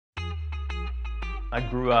I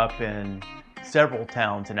grew up in several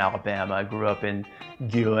towns in Alabama. I grew up in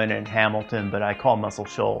Guin and Hamilton, but I call Muscle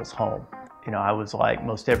Shoals home. You know, I was like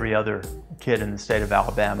most every other kid in the state of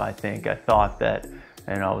Alabama, I think. I thought that,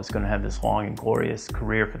 you know, I was going to have this long and glorious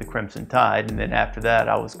career for the Crimson Tide, and then after that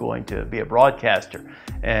I was going to be a broadcaster,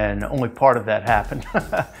 and only part of that happened.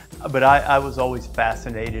 But I was always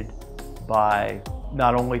fascinated by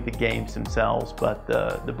not only the games themselves, but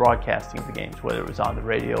the broadcasting of the games, whether it was on the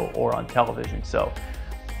radio or on television. So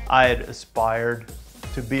I had aspired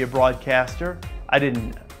to be a broadcaster. I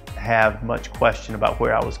didn't have much question about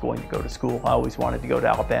where I was going to go to school. I always wanted to go to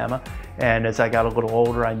Alabama. And as I got a little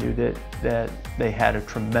older, I knew that they had a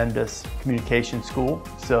tremendous communication school.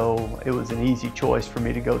 So it was an easy choice for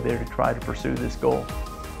me to go there to try to pursue this goal.